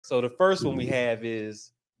So the first one we have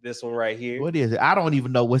is this one right here. What is it? I don't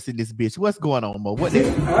even know what's in this bitch. What's going on, Mo? What is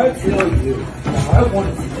it? I tell you, I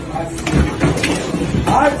want to see my secret.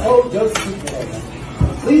 I told your secret.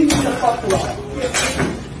 Leave me the fuck alone.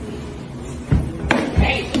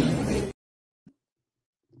 Hey.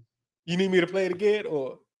 You need me to play it again,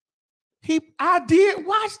 or I did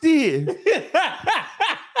watch this.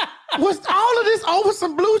 Was all of this over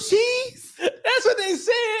some blue cheese? That's what they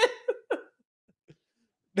said.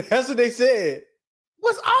 That's what they said.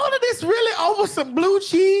 Was all of this really over some blue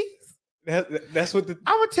cheese? That's what I'm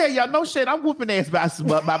gonna tell y'all. No shit. I'm whooping ass by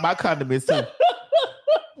my condiments too.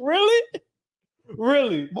 Really?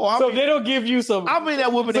 Boy, so they don't give you some. I mean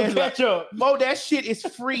that whooping ass ketchup. Mo, that shit is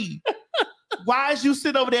free. Why is you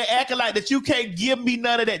sitting over there acting like that you can't give me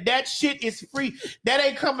none of that? That shit is free. That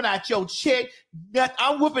ain't coming out your check.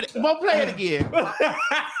 I'm whooping it. Mo, play it again.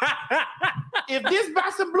 If this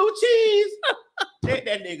buy some blue cheese, let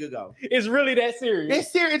that nigga go. It's really that serious.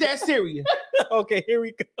 It's serious. That's serious. Okay, here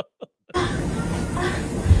we go.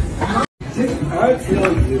 I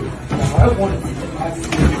tell you, I want to see my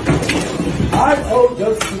secret. I told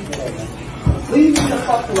your secret. Leave me the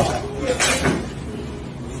fuck alone.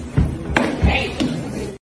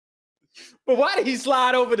 But why did he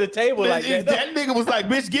slide over the table like that? That nigga was like,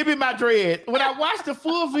 bitch, give me my dread. When I watched the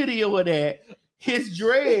full video of that, his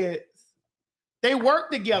dreads, they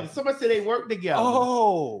work together. Somebody said they work together.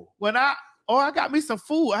 Oh. I got me some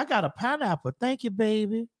food. I got a pineapple. Thank you,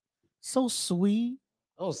 baby. So sweet.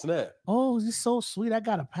 Oh, snap. Oh, it's so sweet. I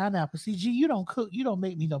got a pineapple. See, G, you don't cook. You don't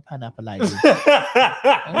make me no pineapple like this.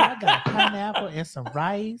 I got a pineapple and some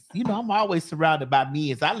rice. You know, I'm always surrounded by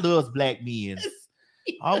men's. I love black men's.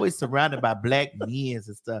 Always surrounded by black men's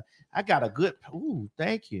and stuff. I got a good,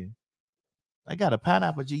 thank you. I got a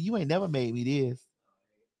pineapple. G, you ain't never made me this.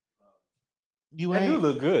 You ain't. You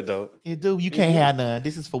look good, though. You do. You can't have none.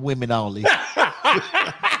 This is for women only.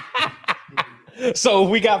 So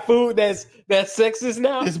we got food that's sexist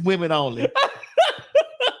now? It's women only.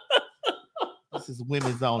 This is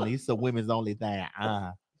women's only. It's a women's only thing.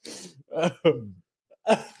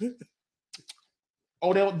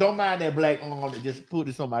 Oh, don't mind that black arm that just put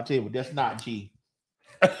this on my table. That's not G.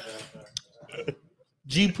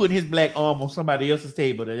 G put his black arm on somebody else's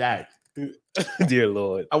table tonight. Dear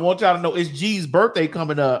Lord. I want y'all to know it's G's birthday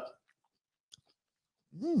coming up.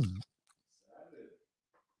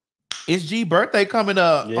 It's G's birthday coming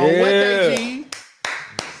up. Yeah. On what day, G?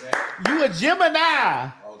 You a Gemini.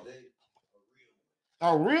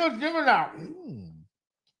 A real Gemini.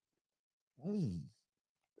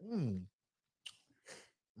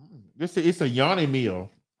 It's a yawning meal.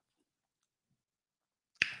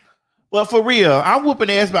 Well, for real, I'm whooping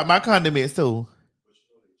ass about my condiments too.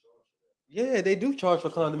 Yeah, they do charge for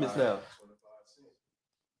condiments now.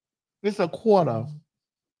 It's a quarter.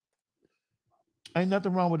 Ain't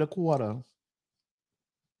nothing wrong with a quarter.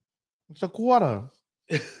 It's a quarter.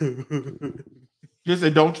 Just say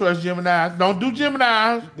don't trust Geminis. Don't do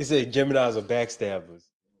Geminis. They say Geminis are backstabbers.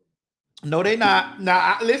 No, they not.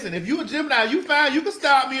 Now, listen, if you a Gemini, you fine. You can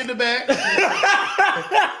stab me in the back.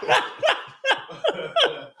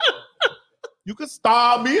 You can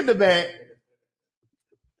stab me in the back.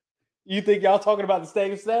 You think y'all talking about the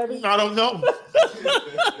same stabbing? I don't know.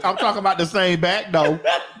 I'm talking about the same back, though.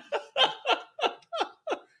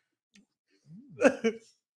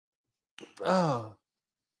 Oh.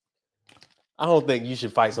 I don't think you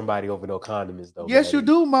should fight somebody over no condiments, though. Yes, you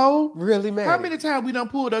do, Mo. Really, man? How many times we done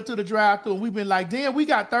pulled up to the drive-thru and we've been like, damn, we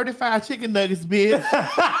got 35 chicken nuggets, bitch.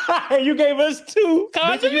 And you gave us 2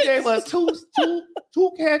 condiments? Bitch, you gave us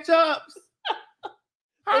two ketchups.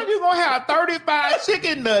 How you gonna have 35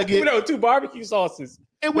 chicken nuggets? You know, 2 barbecue sauces.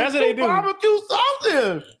 And with That's what they 2 do. barbecue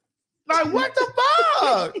sauces. Like, what the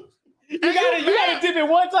fuck? You gotta dip it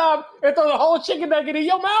one time and throw the whole chicken nugget in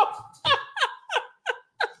your mouth.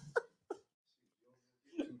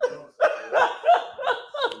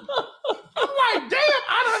 I'm like, damn,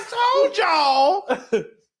 I done told y'all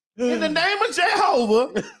in the name of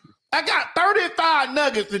Jehovah, I got 35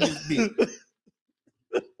 nuggets in this bitch.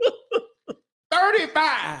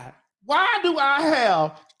 35. Why do I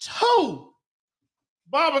have 2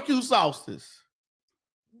 barbecue sauces?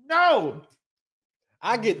 No.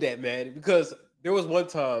 I get that, man, because there was one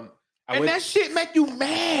time that shit make you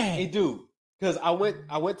mad. It do. Because I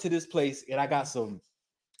went to this place and I got some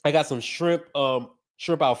shrimp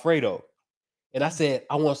Alfredo. And I said,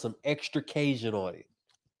 I want some extra Cajun on it.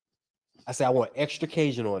 I said, I want extra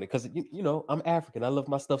Cajun on it. Because you know, I'm African. I love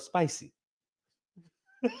my stuff spicy.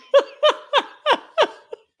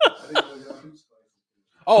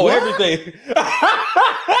 Oh,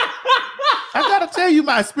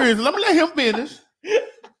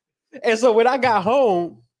 And so when I got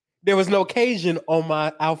home, there was no Cajun on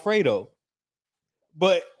my Alfredo.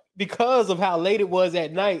 But because of how late it was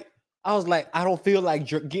at night, I was like, I don't feel like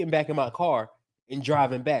getting back in my car and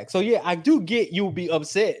driving back. So yeah, I do get you'll be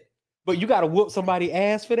upset, but you got to whoop somebody's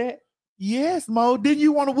ass for that? Yes, Mo. Didn't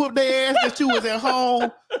you want to whoop their ass that you was at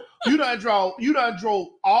home? You done drove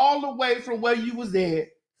all the way from where you was at.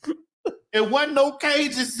 It wasn't no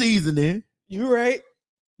Cajun seasoning. You right.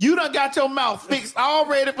 You done got your mouth fixed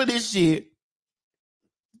already for this shit.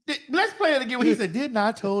 Let's play it again when he said, didn't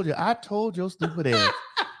I told you? I told your stupid ass.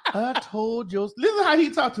 I told your... Listen how he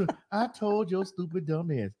talked to him. I told your stupid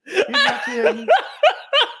dumb ass. Didn't I tell you?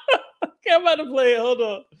 Okay, I'm about to play it. Hold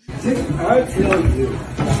on. Didn't I tell you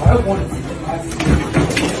that I wanted to get my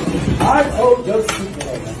secret? I owe your stupid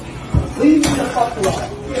ass. Leave me the fuck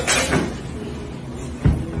alone.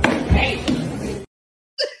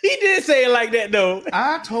 He did say it like that, though.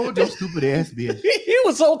 I told your stupid ass, bitch. He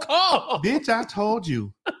was so calm. Bitch, I told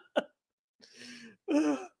you.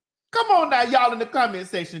 Come on now, y'all in the comment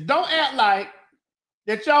section. Don't act like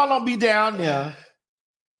that y'all don't be down there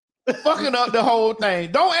fucking up the whole thing.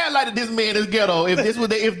 Don't act like that this man is ghetto. If this was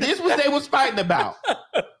they was fighting about.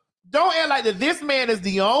 Don't act like that this man is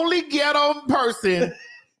the only ghetto person.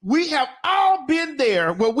 We have all been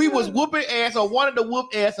there where we was whooping ass or wanted to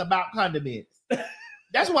whoop ass about condiments.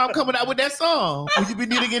 That's why I'm coming out with that song. Would you be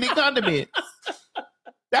needing any condiments?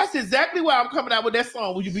 That's exactly why I'm coming out with that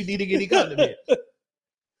song. Would you be needing any condiments?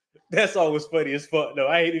 That song was funny as fuck, though.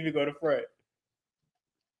 I ain't even go to front.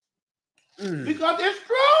 Because it's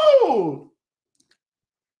true.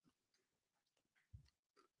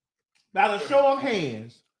 By the show of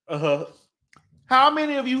hands, how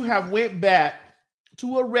many of you have went back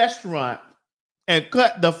to a restaurant and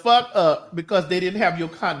cut the fuck up because they didn't have your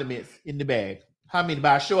condiments in the bag? How many?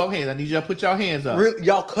 By a show of hands, I need you to put your hands up. Really?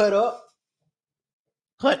 Y'all cut up?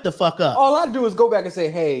 Cut the fuck up. All I do is go back and say,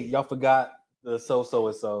 hey, y'all forgot the so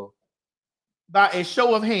and so. By a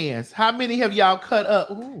show of hands, how many have y'all cut up?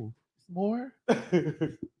 Ooh, more?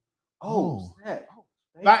 Snap.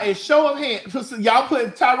 By a show of hands, y'all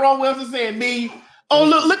putting Tyrone Wilson saying me. Oh,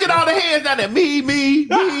 look at all the hands down there. Me.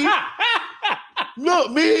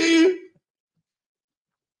 Look, me.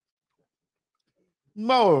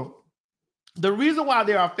 More. The reason why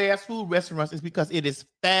there are fast food restaurants is because it is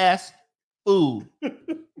fast food.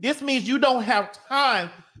 This means you don't have time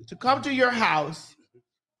to come to your house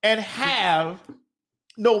and have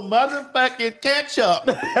no motherfucking ketchup.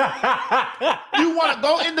 You want to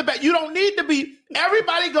go in the back. You don't need to be.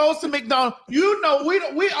 Everybody goes to McDonald's. You know,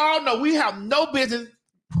 we all know we have no business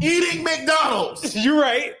eating McDonald's. You're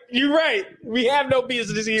right. We have no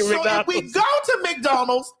business eating McDonald's. If we go to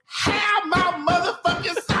McDonald's, have my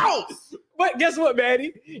motherfucking sauce. But guess what,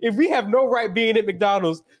 Maddie? If we have no right being at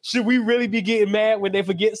McDonald's, should we really be getting mad when they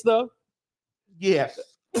forget stuff? Yes.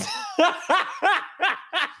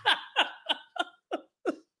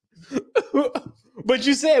 But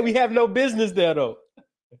you said we have no business there, though.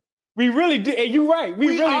 We really do, and you're right. We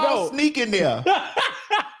really all don't sneak in there.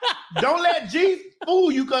 Don't let G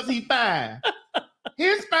fool you because he fine.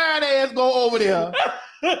 His fine ass go over there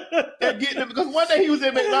and get them. Because one day he was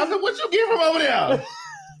in McDonald's. I said, what you get from over there?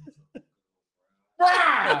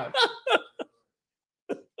 Fries.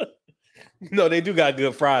 No, they do got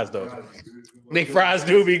good fries, though. They fries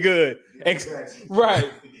do be good. Right.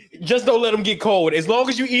 Just don't let them get cold. As long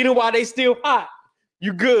as you eat them while they still hot,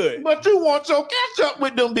 you good. But you want your ketchup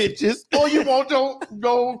with them bitches, or you want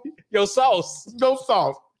your sauce. No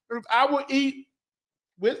sauce. If I would eat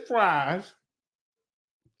with fries,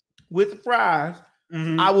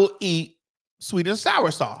 I will eat sweet and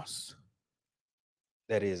sour sauce.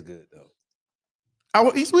 That is good, though. I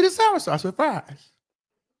will eat sweet and sour sauce with fries.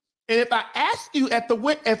 And if I ask you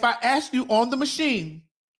on the machine,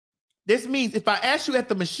 this means if I ask you at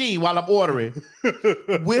the machine while I'm ordering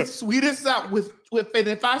with sweet and sour, and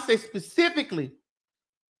if I say specifically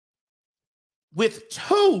with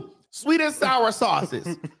 2 sweet and sour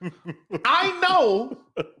sauces, I know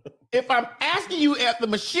if I'm asking you at the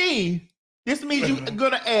machine, this means you're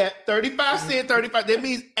gonna add 35 cents, 35. That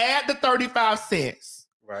means add the 35 cents.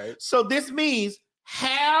 Right. So this means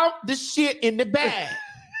have the shit in the bag.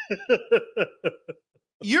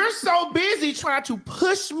 You're so busy trying to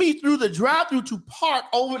push me through the drive-thru to park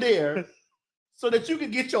over there so that you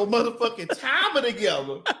can get your motherfucking timer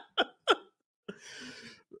together.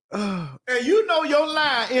 And you know your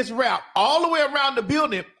line is wrapped all the way around the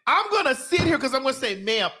building. I'm going to sit here because I'm going to say,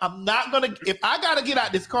 ma'am, I'm not going to, if I got to get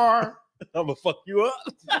out this car, I'm going to fuck you up.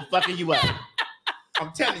 I'm fucking you up.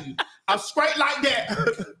 I'm telling you. I'm straight like that.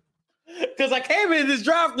 Because I came in this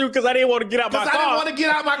drive-through because I didn't want to get out my car. Because I didn't want to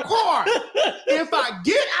get out my car. If I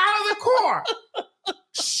get out of the car,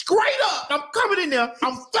 straight up, I'm coming in there,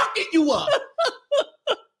 I'm fucking you up.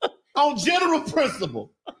 On general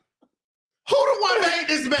principle. Who the one made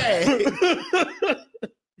this bag?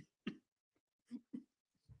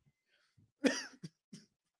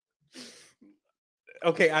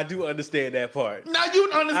 Okay, I do understand that part. Now you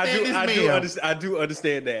understand this, man. I do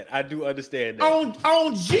understand that. I do understand that.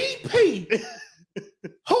 On GP,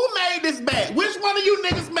 who made this bag? Which one of you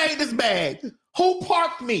niggas made this bag? Who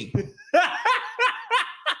parked me?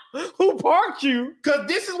 Who parked you? Because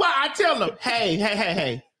this is why I tell them,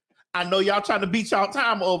 hey. I know y'all trying to beat y'all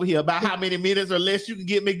time over here about how many minutes or less you can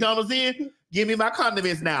get McDonald's in. Give me my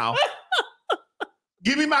condiments now.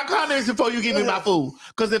 Give me my condiments before you give me my food.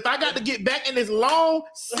 Because if I got to get back in this long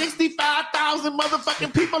 65,000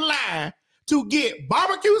 motherfucking people line to get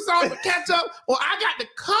barbecue sauce and ketchup, or I got to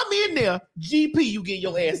come in there, GP, you get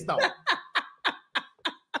your ass stoned.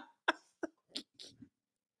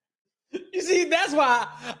 You see, that's why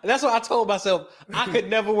I told myself I could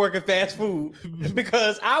never work in fast food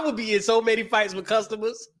because I would be in so many fights with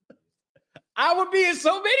customers. I'm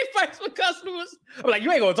like,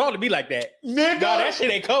 you ain't gonna talk to me like that. Nigga. No, that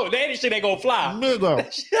shit ain't cold. That shit ain't gonna fly. Nigga.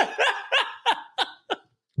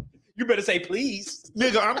 You better say please.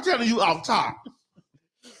 Nigga, I'm telling you off top.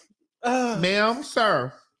 Ma'am,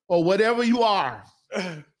 sir, or whatever you are.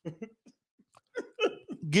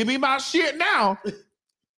 Give me my shit now.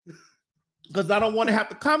 Because I don't want to have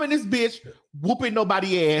to come in this bitch whooping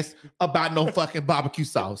nobody ass about no fucking barbecue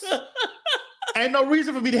sauce. Ain't no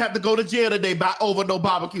reason for me to have to go to jail today over no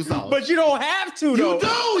barbecue sauce. But you don't have to, though.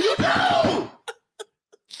 You do.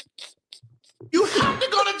 You have to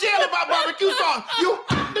go to jail about barbecue sauce. You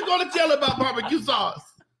have to go to jail about barbecue sauce.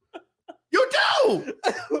 You do.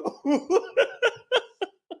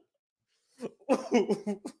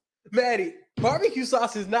 Maddie, barbecue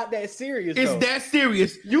sauce is not that serious. It's that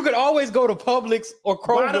serious. You could always go to Publix or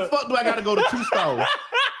Kroger. Why the fuck do I got to go to two stores?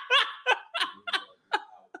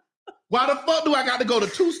 Why the fuck do I got to go to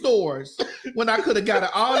two stores when I could have got it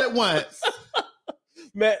all at once?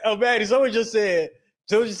 Maddie, someone just said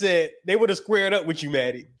they would have squared up with you,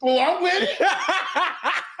 Maddie. Oh, I'm with it.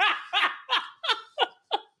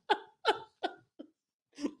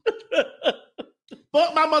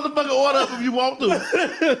 Fuck my motherfucking order up if you want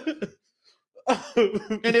to.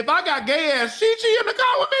 And if I got gay ass Chi-Chi in the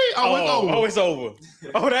car with me, it's over. Oh, it's over.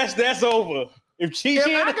 Oh, that's over. If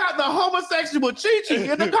I got the homosexual Chi-Chi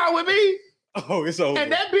in the car with me, oh, it's over.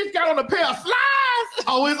 And that bitch got on a pair of slides,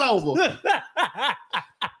 oh, it's over.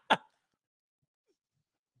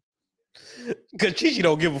 Because Chi-Chi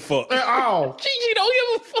don't give a fuck. At all. Chi-Chi don't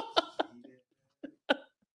give a fuck.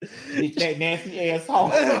 Bitch, that nasty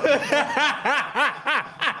asshole.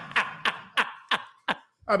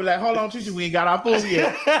 I'll be like, hold on, Chi-Chi, we ain't got our food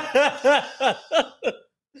yet.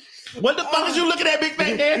 What the fuck is you looking at, big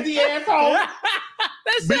fat nasty asshole?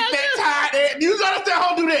 Big fat tired ass. You gonna tell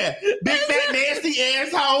her do that? Big fat nasty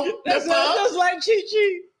asshole. That sounds just like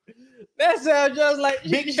Chi-Chi. That sounds just like Chi-Chi.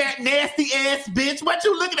 Big fat nasty ass bitch. What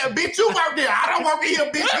you looking at, bitch? You work there. I don't work in here,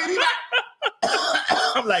 bitch.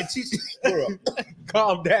 I'm like, Chi-Chi, girl.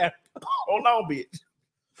 Calm down. Hold on, bitch.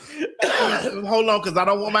 Hold on, because I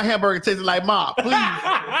don't want my hamburger tasting like mop. Please.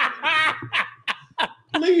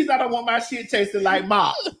 Please, I don't want my shit tasting like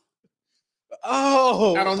mop.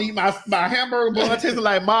 Oh. I don't need my hamburger bun tasting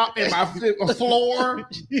like mop and my floor.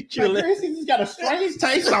 This just got a strange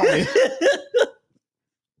taste on it.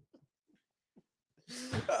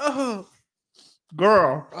 Oh.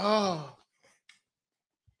 Girl. Oh.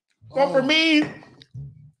 So for me,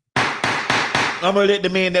 I'm gonna let the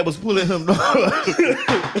man that was pulling him I'm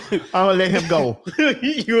gonna let him go.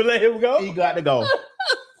 You let him go? He got to go.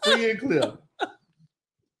 Free and clear.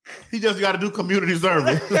 He just got to do community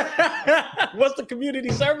service. What's the community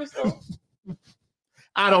service for?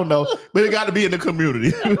 I don't know, but it got to be in the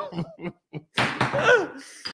community.